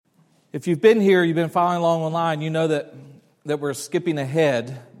If you've been here, you've been following along online, you know that we're skipping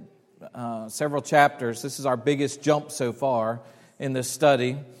ahead several chapters. This is our biggest jump so far in this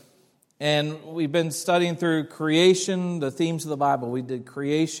study. And we've been studying through creation, the themes of the Bible. We did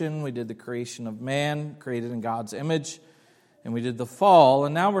creation, we did the creation of man, created in God's image, and we did the fall.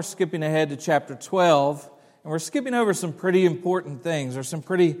 And now we're skipping ahead to chapter 12, and we're skipping over some pretty important things, or some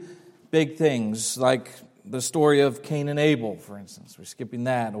pretty big things, like the story of Cain and Abel, for instance. We're skipping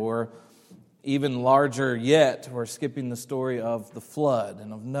that. Or even larger yet, we're skipping the story of the flood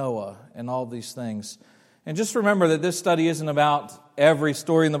and of Noah and all these things. And just remember that this study isn't about every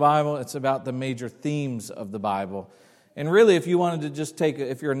story in the Bible. It's about the major themes of the Bible. And really, if you wanted to just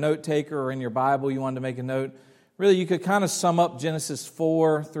if you're a note taker or in your Bible, you wanted to make a note, really you could kind of sum up Genesis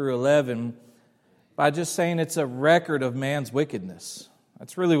 4 through 11 by just saying it's a record of man's wickedness.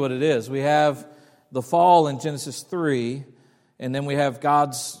 That's really what it is. We have the fall in Genesis 3, and then we have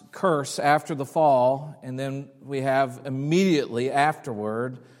God's curse after the fall, and then we have immediately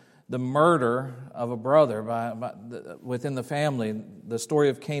afterward the murder of a brother within the family, the story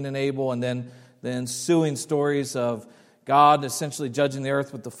of Cain and Abel, and then the ensuing stories of God essentially judging the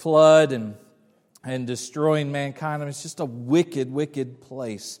earth with the flood and destroying mankind. I mean, it's just a wicked, wicked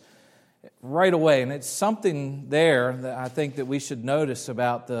place right away, and it's something there that I think that we should notice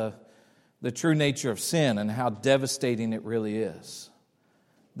about the true nature of sin and how devastating it really is.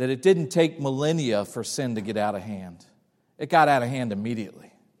 That it didn't take millennia for sin to get out of hand. It got out of hand immediately.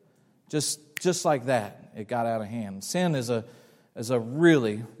 Just like that, it got out of hand. Sin is a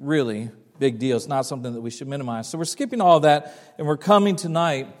really, really big deal. It's not something that we should minimize. So we're skipping all of that, and we're coming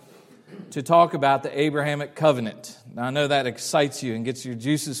tonight to talk about the Abrahamic covenant. Now, I know that excites you and gets your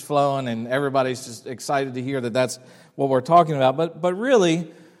juices flowing, and everybody's just excited to hear that that's what we're talking about. But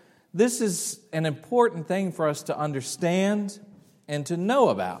really, this is an important thing for us to understand and to know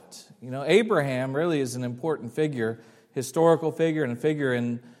about. You know, Abraham really is an important figure, historical figure, and a figure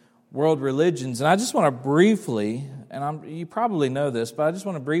in world religions. And I just want to briefly, and you probably know this, but I just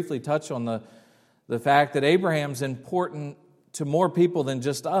want to briefly touch on the fact that Abraham's important to more people than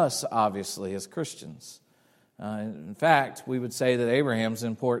just us, obviously, as Christians. In fact, we would say that Abraham's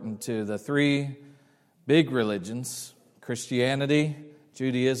important to the three big religions, Christianity,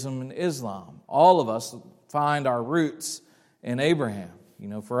 Judaism, and Islam. All of us find our roots in Abraham. You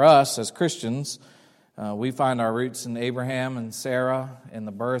know, for us as Christians, we find our roots in Abraham and Sarah and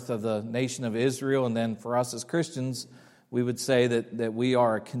the birth of the nation of Israel. And then for us as Christians, we would say that we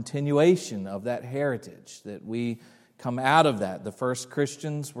are a continuation of that heritage, that we come out of that. The first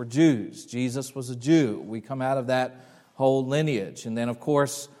Christians were Jews. Jesus was a Jew. We come out of that whole lineage. And then, of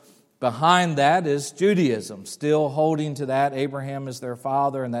course, behind that is Judaism, still holding to that. Abraham is their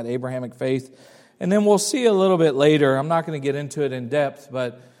father and that Abrahamic faith. And then we'll see a little bit later, I'm not going to get into it in depth,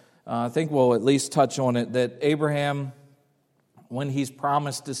 but I think we'll at least touch on it, that Abraham, when he's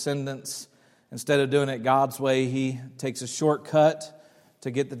promised descendants, instead of doing it God's way, he takes a shortcut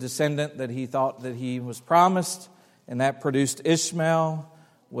to get the descendant that he thought that he was promised, and that produced Ishmael,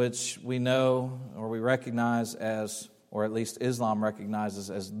 which we know or we recognize as, or at least Islam recognizes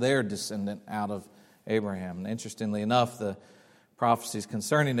as their descendant out of Abraham. And interestingly enough, the prophecies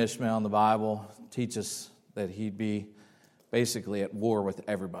concerning Ishmael in the Bible teach us that he'd be basically at war with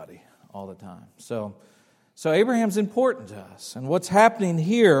everybody all the time. So Abraham's important to us. And what's happening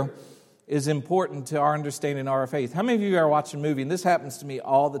here is important to our understanding of our faith. How many of you are watching a movie? And this happens to me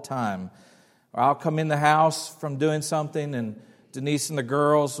all the time. Or I'll come in the house from doing something, and Denise and the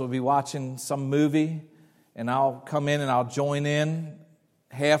girls will be watching some movie, and I'll come in and I'll join in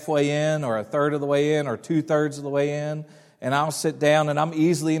halfway in, or a third of the way in, or 2/3 of the way in, and I'll sit down, and I'm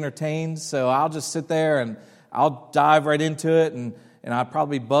easily entertained, so I'll just sit there and I'll dive right into it, and I'll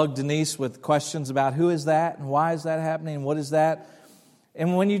probably bug Denise with questions about who is that, and why is that happening, and what is that?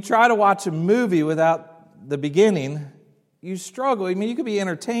 And when you try to watch a movie without the beginning, you struggle. I mean, you can be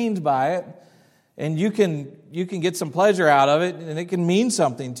entertained by it, and you can get some pleasure out of it, and it can mean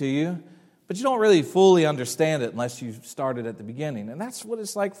something to you, but you don't really fully understand it unless you started at the beginning. And that's what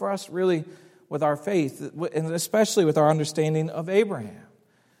it's like for us really with our faith, and especially with our understanding of Abraham,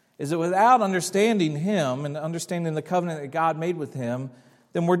 is that without understanding him and understanding the covenant that God made with him,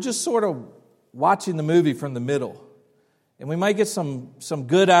 then we're just sort of watching the movie from the middle. And we might get some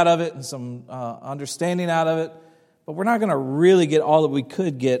good out of it and some understanding out of it, but we're not going to really get all that we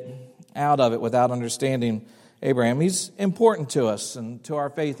could get out of it without understanding Abraham. He's important to us and to our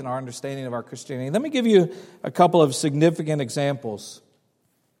faith and our understanding of our Christianity. Let me give you a couple of significant examples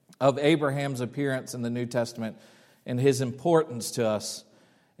of Abraham's appearance in the New Testament and his importance to us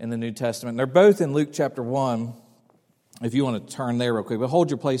in the New Testament. They're both in Luke chapter 1. if you want to turn there real quick, but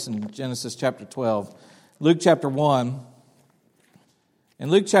hold your place in Genesis chapter 12. Luke chapter 1. In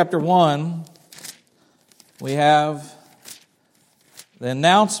Luke chapter 1, we have the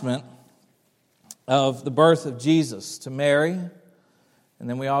announcement of the birth of Jesus to Mary. And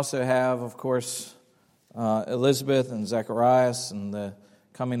then we also have, of course, Elizabeth and Zacharias and the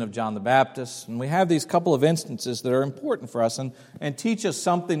coming of John the Baptist. And we have these couple of instances that are important for us and teach us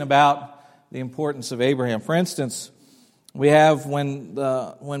something about the importance of Abraham. For instance, we have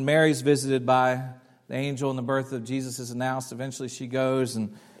when Mary's visited by the angel and the birth of Jesus is announced, eventually she goes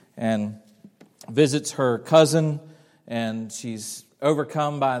and visits her cousin, and she's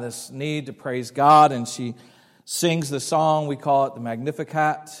overcome by this need to praise God, and she sings the song, we call it the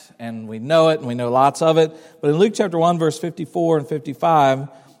Magnificat, and we know it, and we know lots of it. But in Luke chapter 1, verse 54 and 55,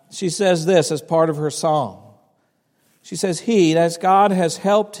 she says this as part of her song. She says, "He, that is God, has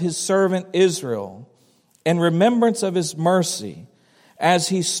helped his servant Israel in remembrance of his mercy, as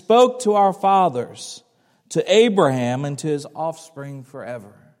he spoke to our fathers, to Abraham and to his offspring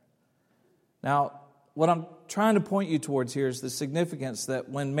forever." Now, what I'm trying to point you towards here is the significance that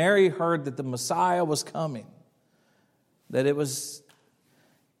when Mary heard that the Messiah was coming, that it was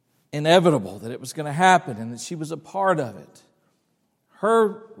inevitable, that it was going to happen, and that she was a part of it.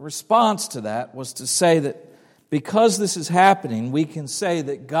 Her response to that was to say that because this is happening, we can say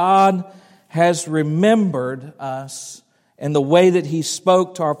that God has remembered us in the way that he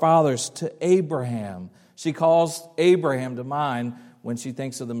spoke to our fathers, to Abraham. She calls Abraham to mind when she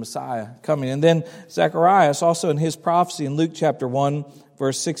thinks of the Messiah coming. And then Zacharias, also in his prophecy in Luke chapter 1,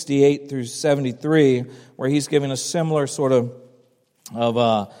 verse 68 through 73, where he's giving a similar sort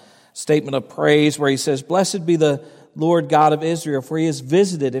of statement of praise, where he says, "Blessed be the Lord God of Israel, for he has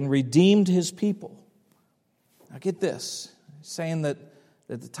visited and redeemed his people." Now get this, he's saying that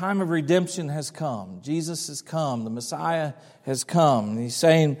the time of redemption has come. Jesus has come. The Messiah has come. And he's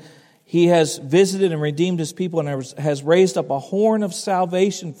saying he has visited and redeemed his people and has raised up a horn of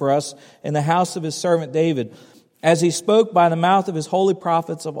salvation for us in the house of his servant David, as he spoke by the mouth of his holy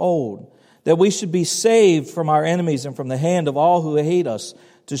prophets of old, that we should be saved from our enemies and from the hand of all who hate us,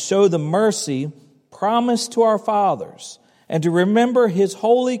 to show the mercy promised to our fathers, and to remember his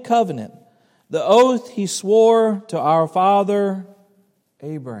holy covenant, the oath he swore to our father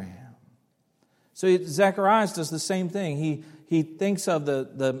Abraham. So Zacharias does the same thing. He thinks of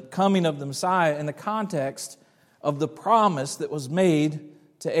the coming of the Messiah in the context of the promise that was made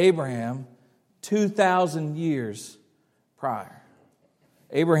to Abraham 2,000 years prior.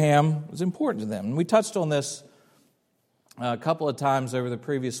 Abraham was important to them. And we touched on this a couple of times over the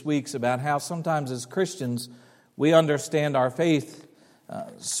previous weeks about how sometimes as Christians we understand our faith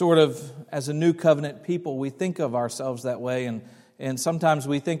sort of as a new covenant people. We think of ourselves that way, and sometimes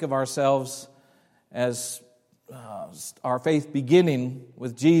we think of ourselves as our faith beginning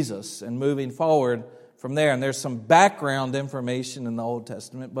with Jesus and moving forward from there. And there's some background information in the Old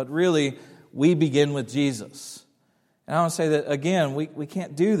Testament, but really we begin with Jesus. And I want to say that, again, we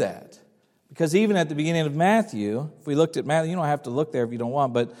can't do that. Because even at the beginning of Matthew, if we looked at Matthew, you don't have to look there if you don't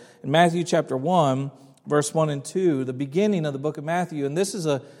want, but in Matthew chapter 1, verse 1 and 2, the beginning of the book of Matthew, and this is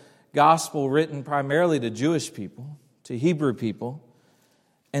a gospel written primarily to Jewish people, to Hebrew people,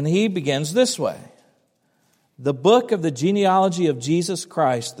 and he begins this way: "The book of the genealogy of Jesus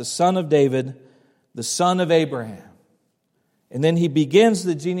Christ, the son of David, the son of Abraham." And then he begins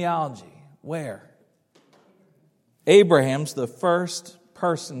the genealogy. Where? Abraham's the first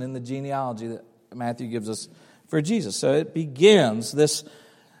person in the genealogy that Matthew gives us for Jesus. So it begins this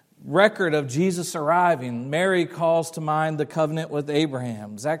record of Jesus arriving. Mary calls to mind the covenant with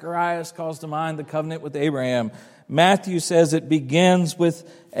Abraham. Zacharias calls to mind the covenant with Abraham. Matthew says it begins with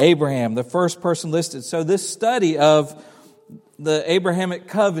Abraham, the first person listed. So this study of the Abrahamic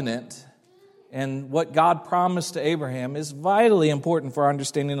covenant and what God promised to Abraham is vitally important for our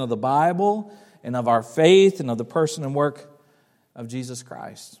understanding of the Bible and of our faith and of the person and work of Jesus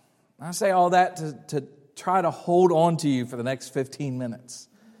Christ. I say all that to try to hold on to you for the next 15 minutes.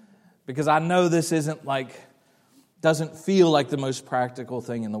 Because I know this doesn't feel like the most practical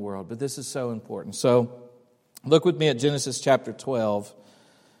thing in the world, but this is so important. So look with me at Genesis chapter 12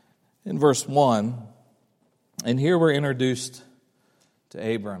 in verse 1. And here we're introduced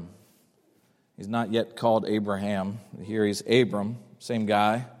to Abram. He's not yet called Abraham. Here he's Abram, same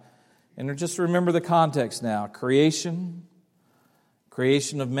guy. And just remember the context now. Creation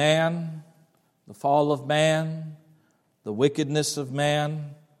of man, the fall of man, the wickedness of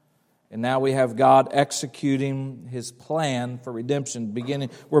man, and now we have God executing his plan for redemption.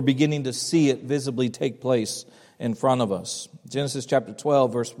 We're beginning to see it visibly take place in front of us. Genesis chapter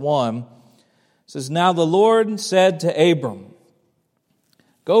 12, verse 1 says, "Now the Lord said to Abram,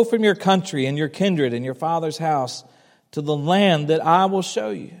 go from your country and your kindred and your father's house to the land that I will show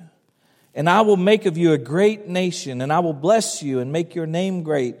you. And I will make of you a great nation, and I will bless you and make your name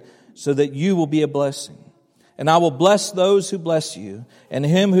great, so that you will be a blessing. And I will bless those who bless you, and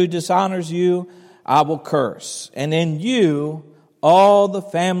him who dishonors you I will curse. And in you all the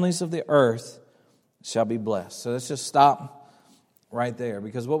families of the earth shall be blessed." So let's just stop right there,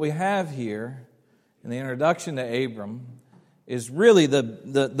 because what we have here in the introduction to Abram is really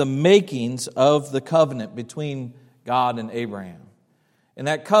the makings of the covenant between God and Abraham. And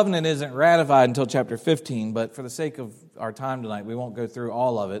that covenant isn't ratified until chapter 15, but for the sake of our time tonight, we won't go through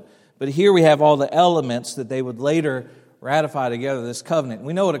all of it. But here we have all the elements that they would later ratify together, this covenant.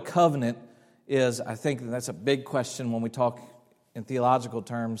 We know what a covenant is. I think that's a big question when we talk in theological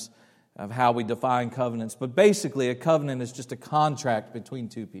terms of how we define covenants. But basically, a covenant is just a contract between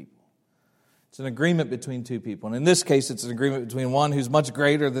two people. It's an agreement between two people. And in this case, it's an agreement between one who's much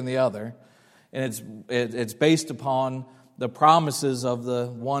greater than the other. And it's based upon the promises of the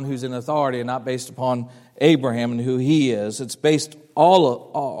one who's in authority, and not based upon Abraham and who he is. It's based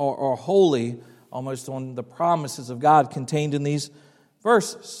or wholly almost on the promises of God contained in these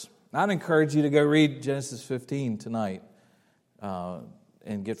verses. I'd encourage you to go read Genesis 15 tonight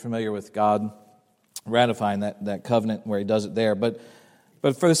and get familiar with God ratifying that covenant where he does it there. But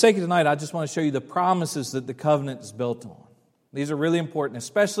for the sake of tonight, I just want to show you the promises that the covenant is built on. These are really important,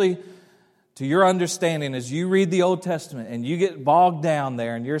 especially to your understanding as you read the Old Testament and you get bogged down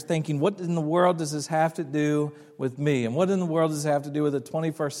there and you're thinking, what in the world does this have to do with me? And what in the world does this have to do with a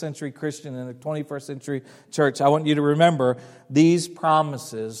 21st century Christian and a 21st century church? I want you to remember these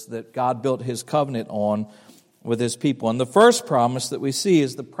promises that God built his covenant on with his people. And the first promise that we see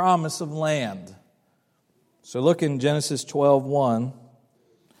is the promise of land. So look in Genesis 12:1.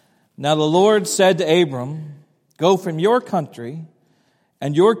 "Now the Lord said to Abram, go from your country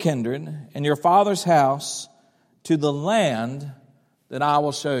and your kindred and your father's house to the land that I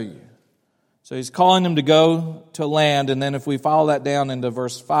will show you." So he's calling them to go to land. And then if we follow that down into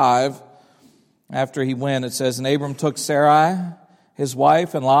verse 5, after he went, it says, "And Abram took Sarai, his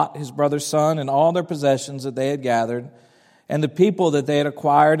wife, and Lot, his brother's son, and all their possessions that they had gathered, and the people that they had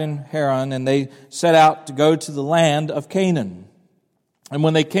acquired in Haran, and they set out to go to the land of Canaan. And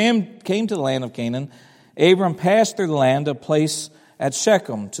when they came to the land of Canaan, Abram passed through the land, a place at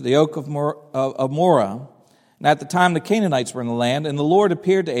Shechem, to the oak of Moreh. And at the time the Canaanites were in the land, and the Lord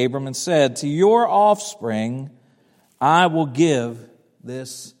appeared to Abram and said, to your offspring I will give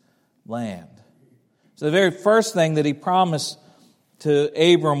this land." So the very first thing that he promised to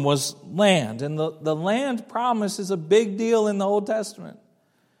Abram was land. And the land promise is a big deal in the Old Testament.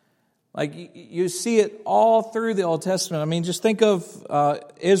 Like you see it all through the Old Testament. I mean, just think of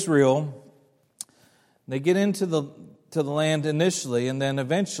Israel. They get into the land initially, and then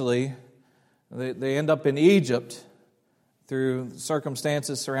eventually they end up in Egypt through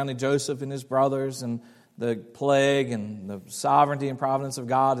circumstances surrounding Joseph and his brothers and the plague and the sovereignty and providence of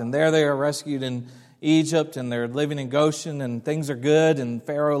God. And there they are rescued in Egypt, and they're living in Goshen, and things are good, and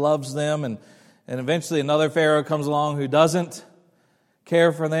Pharaoh loves them. And eventually another Pharaoh comes along who doesn't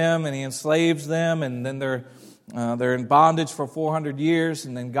care for them, and he enslaves them, and then they're in bondage for 400 years,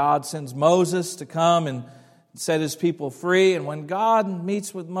 and then God sends Moses to come and set his people free. And when God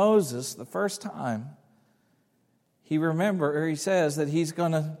meets with Moses the first time, he says that he's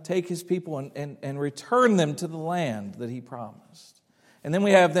going to take his people and return them to the land that he promised. And then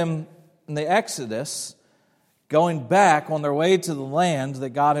we have them in the Exodus going back on their way to the land that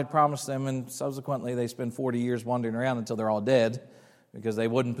God had promised them, and subsequently they spend 40 years wandering around until they're all dead because they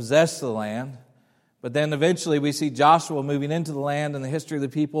wouldn't possess the land. But then eventually we see Joshua moving into the land and the history of the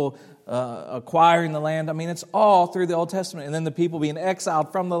people acquiring the land. I mean, it's all through the Old Testament. And then the people being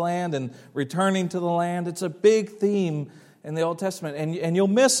exiled from the land and returning to the land. It's a big theme in the Old Testament. And you'll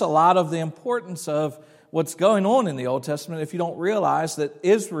miss a lot of the importance of what's going on in the Old Testament if you don't realize that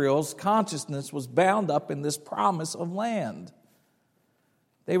Israel's consciousness was bound up in this promise of land.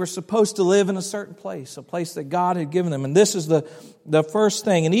 They were supposed to live in a certain place, a place that God had given them. And this is the first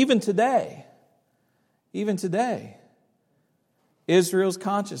thing. And even today, Israel's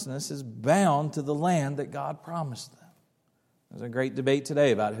consciousness is bound to the land that God promised them. There's a great debate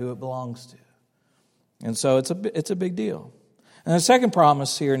today about who it belongs to. And so it's a big deal. And the second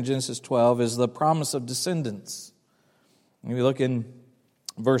promise here in Genesis 12 is the promise of descendants. If you look in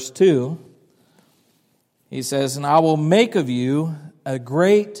verse 2, he says, "And I will make of you a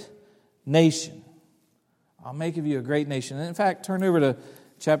great nation." I'll make of you a great nation. And in fact, turn over to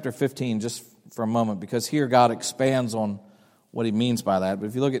chapter 15 just for a moment, because here God expands on what he means by that. But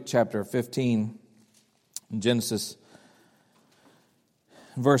if you look at chapter 15, In Genesis,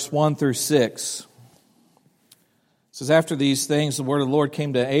 verse 1 through 6. It says, after these things, the word of the Lord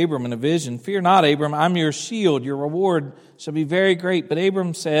came to Abram in a vision. Fear not, Abram, I'm your shield. Your reward shall be very great. But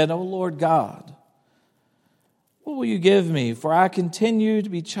Abram said, O Lord God, what will you give me? For I continue to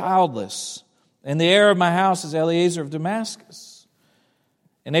be childless, and the heir of my house is Eliezer of Damascus.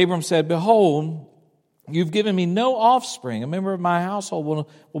 And Abram said, behold, you've given me no offspring. A member of my household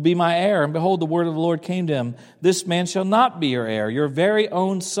will be my heir. And behold, the word of the Lord came to him. This man shall not be your heir. Your very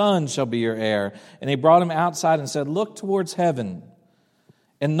own son shall be your heir. And he brought him outside and said, look towards heaven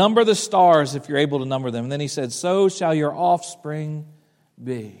and number the stars if you're able to number them. And then he said, so shall your offspring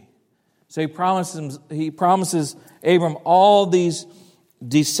be. So he promises Abram all these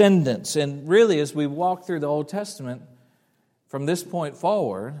descendants. And really, as we walk through the Old Testament, from this point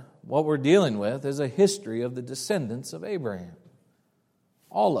forward, what we're dealing with is a history of the descendants of Abraham.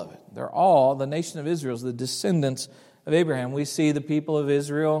 All of it. They're all, the nation of Israel is the descendants of Abraham. We see the people of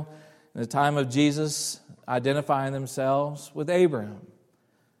Israel in the time of Jesus identifying themselves with Abraham.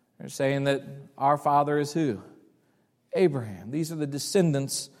 They're saying that our father is who? Abraham. These are the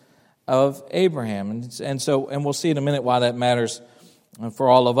descendants of Abraham. And we'll see in a minute why that matters for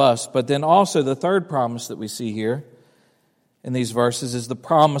all of us. But then also the third promise that we see here in these verses is the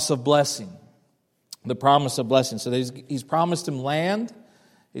promise of blessing. The promise of blessing. So he's promised him land,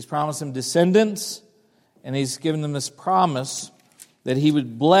 he's promised him descendants, and he's given them this promise that he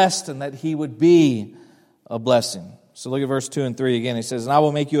would bless and that he would be a blessing. So look at verse 2 and 3 again. He says, and I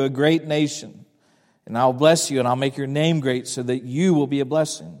will make you a great nation, and I will bless you, and I'll make your name great so that you will be a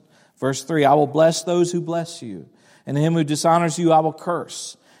blessing. Verse 3, I will bless those who bless you, and him who dishonors you I will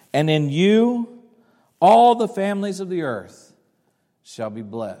curse. And in you all the families of the earth shall be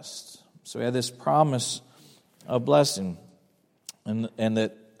blessed. So we have this promise of blessing, and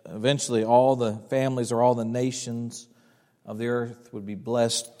that eventually all the families or all the nations of the earth would be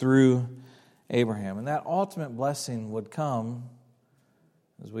blessed through Abraham. And that ultimate blessing would come,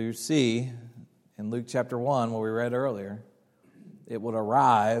 as we see in Luke chapter 1, where we read earlier, it would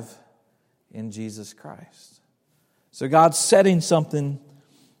arrive in Jesus Christ. So God's setting something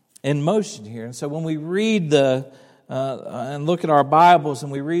in motion here. And so when we read and look at our Bibles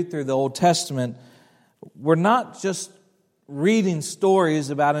and we read through the Old Testament, we're not just reading stories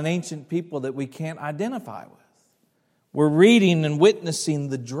about an ancient people that we can't identify with. We're reading and witnessing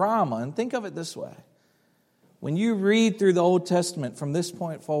the drama. And think of it this way. When you read through the Old Testament from this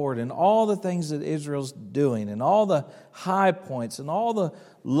point forward and all the things that Israel's doing and all the high points and all the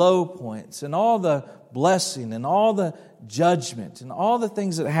low points and all the blessing and all the judgment and all the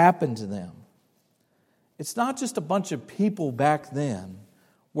things that happened to them, it's not just a bunch of people back then.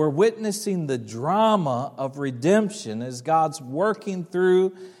 We're witnessing the drama of redemption as God's working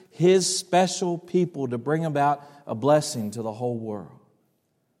through His special people to bring about a blessing to the whole world.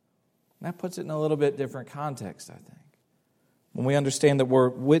 And that puts it in a little bit different context, I think. When we understand that we're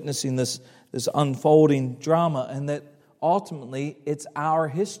witnessing this unfolding drama and that ultimately it's our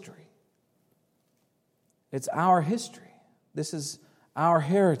history. It's our history. This is our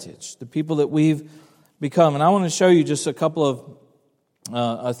heritage, the people that we've become. And I want to show you just a couple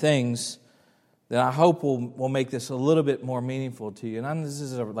of things that I hope will make this a little bit more meaningful to you. And this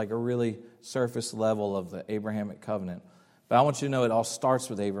is like a really surface level of the Abrahamic covenant. But I want you to know it all starts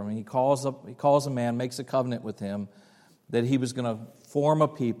with Abraham. He calls a man, makes a covenant with him that he was going to form a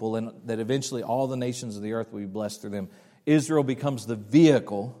people and that eventually all the nations of the earth will be blessed through them. Israel becomes the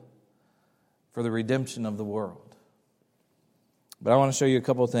vehicle for the redemption of the world. But I want to show you a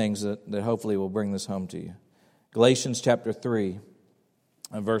couple of things that hopefully will bring this home to you. Galatians chapter 3,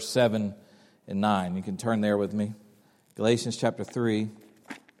 verse 7 and 9. You can turn there with me. Galatians chapter 3,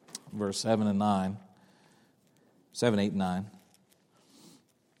 verse 7 and 9. 7, 8, 9.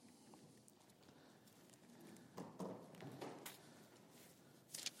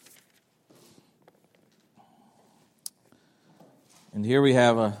 And here we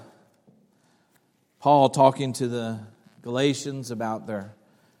have Paul talking to the Galatians about their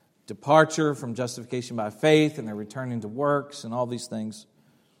departure from justification by faith and their returning to works and all these things.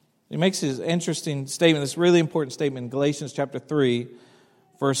 He makes his interesting statement, this really important statement in Galatians chapter 3,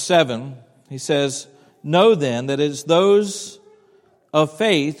 verse 7. He says, know then that it is those of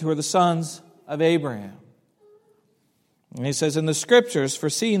faith who are the sons of Abraham. And he says, in the Scriptures,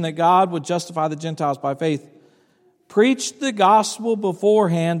 foreseeing that God would justify the Gentiles by faith, preached the gospel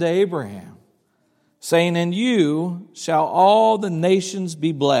beforehand to Abraham, saying, in you shall all the nations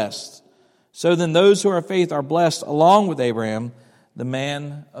be blessed. So then those who are of faith are blessed along with Abraham, the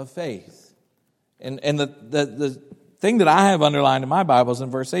man of faith. And the thing that I have underlined in my Bible is in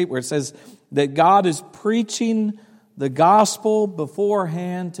verse 8 where it says that God is preaching the gospel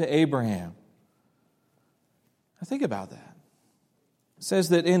beforehand to Abraham. Now think about that. It says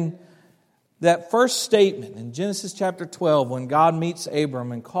that in that first statement in Genesis chapter 12, when God meets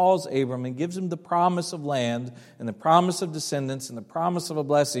Abram and calls Abram and gives him the promise of land and the promise of descendants and the promise of a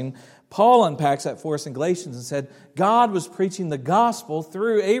blessing, Paul unpacks that for us in Galatians and said, God was preaching the gospel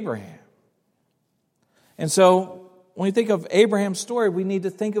through Abraham. And so when we think of Abraham's story, we need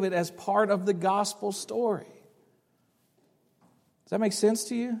to think of it as part of the gospel story. Does that make sense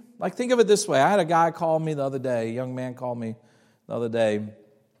to you? Like, think of it this way. I had a guy call me the other day, a young man called me the other day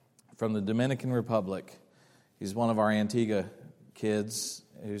from the Dominican Republic. He's one of our Antigua kids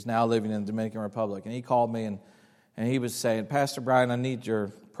who's now living in the Dominican Republic. And he called me and he was saying, Pastor Brian, I need your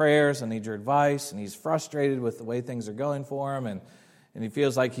prayers, I need your advice. And he's frustrated with the way things are going for him. And he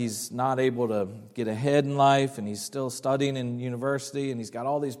feels like he's not able to get ahead in life. And he's still studying in university. And he's got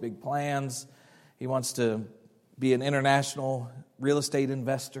all these big plans. He wants to be an international real estate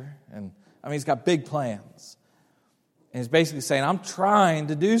investor. And I mean, he's got big plans. And he's basically saying, I'm trying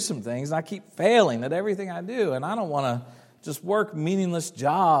to do some things, and I keep failing at everything I do. And I don't want to just work meaningless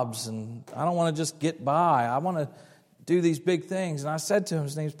jobs, and I don't want to just get by. I want to do these big things. And I said to him,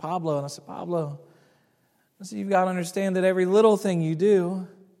 his name's Pablo, and I said, Pablo, you've got to understand that every little thing you do,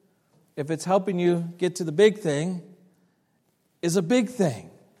 if it's helping you get to the big thing, is a big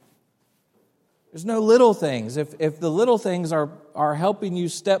thing. There's no little things. If the little things are helping you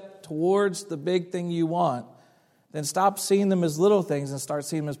step towards the big thing you want, then stop seeing them as little things and start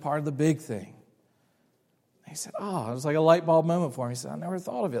seeing them as part of the big thing. He said, it was like a light bulb moment for him. He said, I never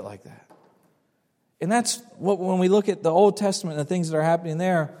thought of it like that. And that's what, when we look at the Old Testament and the things that are happening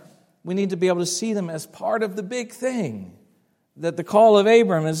there, we need to be able to see them as part of the big thing. That the call of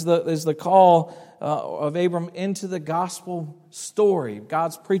Abram is the call of Abram into the gospel story.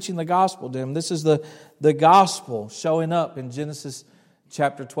 God's preaching the gospel to him. This is the gospel showing up in Genesis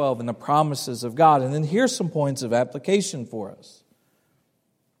chapter 12 and the promises of God. And then here's some points of application for us.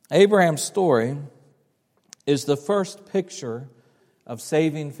 Abraham's story is the first picture of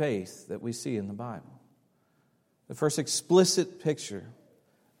saving faith that we see in the Bible. The first explicit picture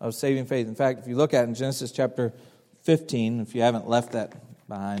of saving faith. In fact, if you look at it in Genesis chapter 15, if you haven't left that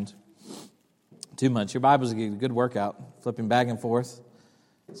behind too much, your Bible's a good workout, flipping back and forth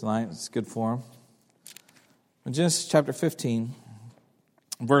tonight. It's good for them. In Genesis chapter 15,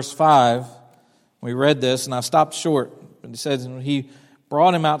 verse 5, we read this, and I stopped short. But it says, he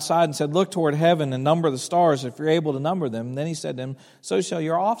brought him outside and said, look toward heaven and number the stars if you're able to number them. And then he said to him, so shall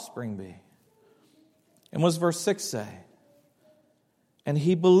your offspring be. And what does verse 6 say? And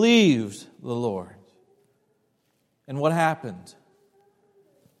he believed the Lord. And what happened?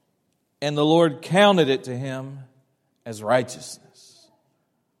 And the Lord counted it to him as righteousness.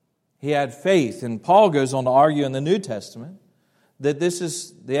 He had faith. And Paul goes on to argue in the New Testament that this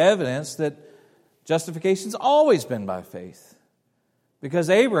is the evidence that justification's always been by faith. Because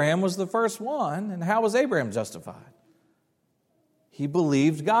Abraham was the first one. And how was Abraham justified? He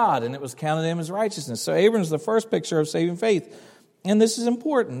believed God, and it was counted to him as righteousness. So Abraham's the first picture of saving faith. And this is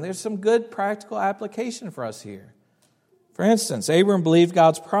important. There's some good practical application for us here. For instance, Abraham believed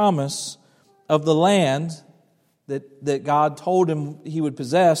God's promise of the land that God told him he would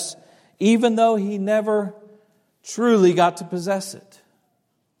possess, even though he never truly got to possess it.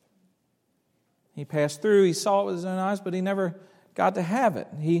 He passed through, he saw it with his own eyes, but he never got to have it.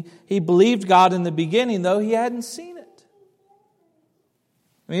 He believed God in the beginning, though he hadn't seen it.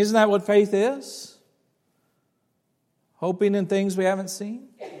 I mean, isn't that what faith is? Hoping in things we haven't seen.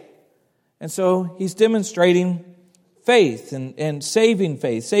 And so he's demonstrating faith and saving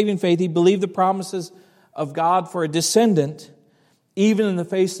faith. Saving faith, he believed the promises of God for a descendant, even in the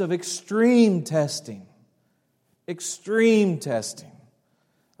face of extreme testing. Extreme testing.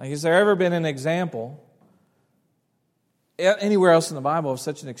 Like, has there ever been an example anywhere else in the Bible of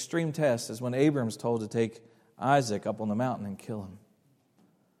such an extreme test as when Abram's told to take Isaac up on the mountain and kill him?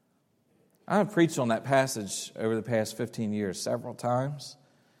 I've preached on that passage over the past 15 years several times.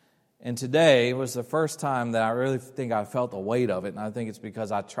 And today was the first time that I really think I felt the weight of it. And I think it's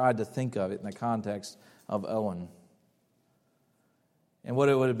because I tried to think of it in the context of Owen. And what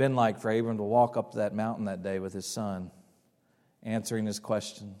it would have been like for Abram to walk up to that mountain that day with his son, answering his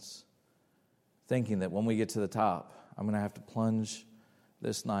questions, thinking that when we get to the top, I'm going to have to plunge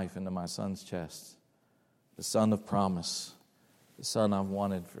this knife into my son's chest. The son of promise, the son I've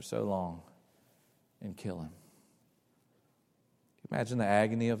wanted for so long, and kill him. Imagine the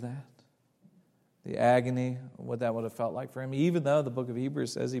agony of that. the agony, what that would have felt like for him. Even though the book of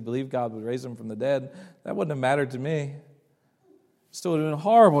Hebrews says he believed God would raise him from the dead, that wouldn't have mattered to me. Still would have been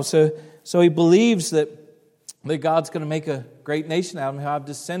horrible. So he believes that God's going to make a great nation out of him. He'll have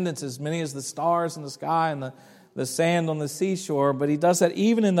descendants as many as the stars in the sky and the sand on the seashore. But he does that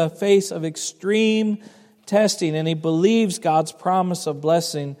even in the face of extreme testing. And he believes God's promise of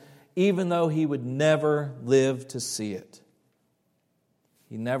blessing even though he would never live to see it.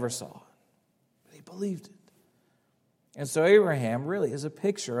 He never saw it. But he believed it. And so Abraham really is a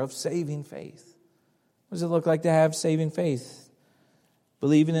picture of saving faith. What does it look like to have saving faith?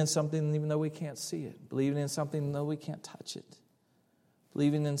 Believing in something even though we can't see it. Believing in something even though we can't touch it.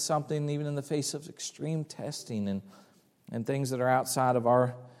 Believing in something even in the face of extreme testing and things that are outside of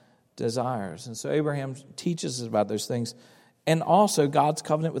our desires. And so Abraham teaches us about those things. And also God's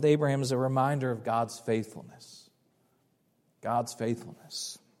covenant with Abraham is a reminder of God's faithfulness. God's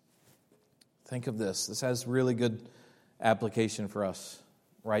faithfulness. Think of this. This has really good application for us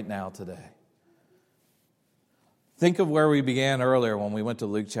right now today. Think of where we began earlier when we went to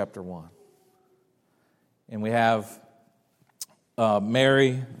Luke chapter 1. And we have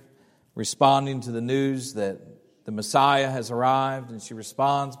Mary responding to the news that the Messiah has arrived, and she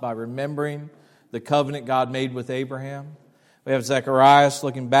responds by remembering the covenant God made with Abraham. We have Zacharias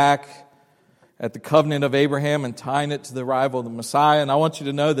looking back at the covenant of Abraham and tying it to the arrival of the Messiah. And I want you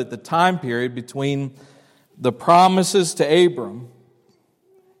to know that the time period between the promises to Abram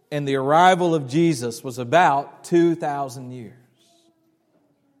and the arrival of Jesus was about 2,000 years.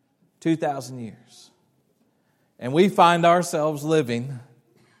 2,000 years. And we find ourselves living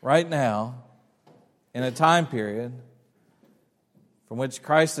right now in a time period from which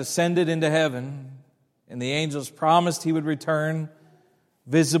Christ ascended into heaven and the angels promised he would return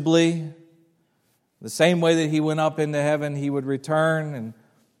visibly. The same way that he went up into heaven, he would return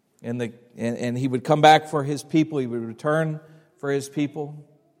and he would come back for his people. He would return for his people.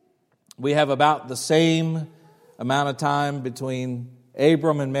 We have about the same amount of time between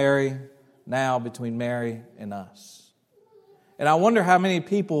Abram and Mary, now between Mary and us. And I wonder how many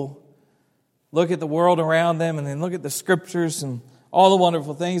people look at the world around them and then look at the Scriptures and all the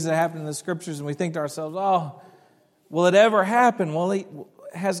wonderful things that happen in the Scriptures, and we think to ourselves, oh, will it ever happen?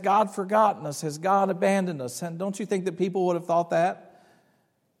 Has God forgotten us? Has God abandoned us? And don't you think that people would have thought that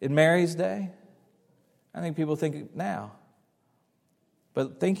in Mary's day? I think people think it now.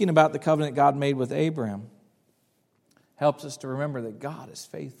 But thinking about the covenant God made with Abraham helps us to remember that God is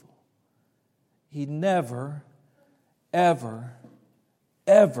faithful. He never, ever,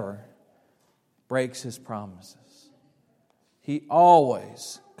 ever breaks his promises. He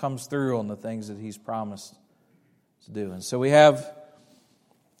always comes through on the things that he's promised to do. And so we have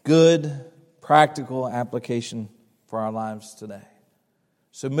good, practical application for our lives today.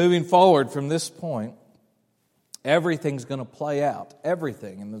 So moving forward from this point, everything's going to play out.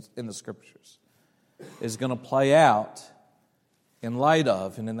 Everything in the Scriptures is going to play out in light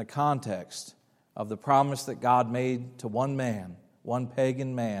of and in the context of the promise that God made to one man, one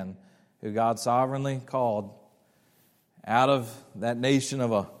pagan man, who God sovereignly called out of that nation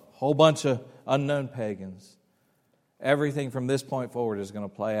of a whole bunch of unknown pagans. Everything from this point forward is going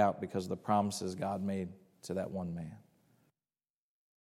to play out because of the promises God made to that one man.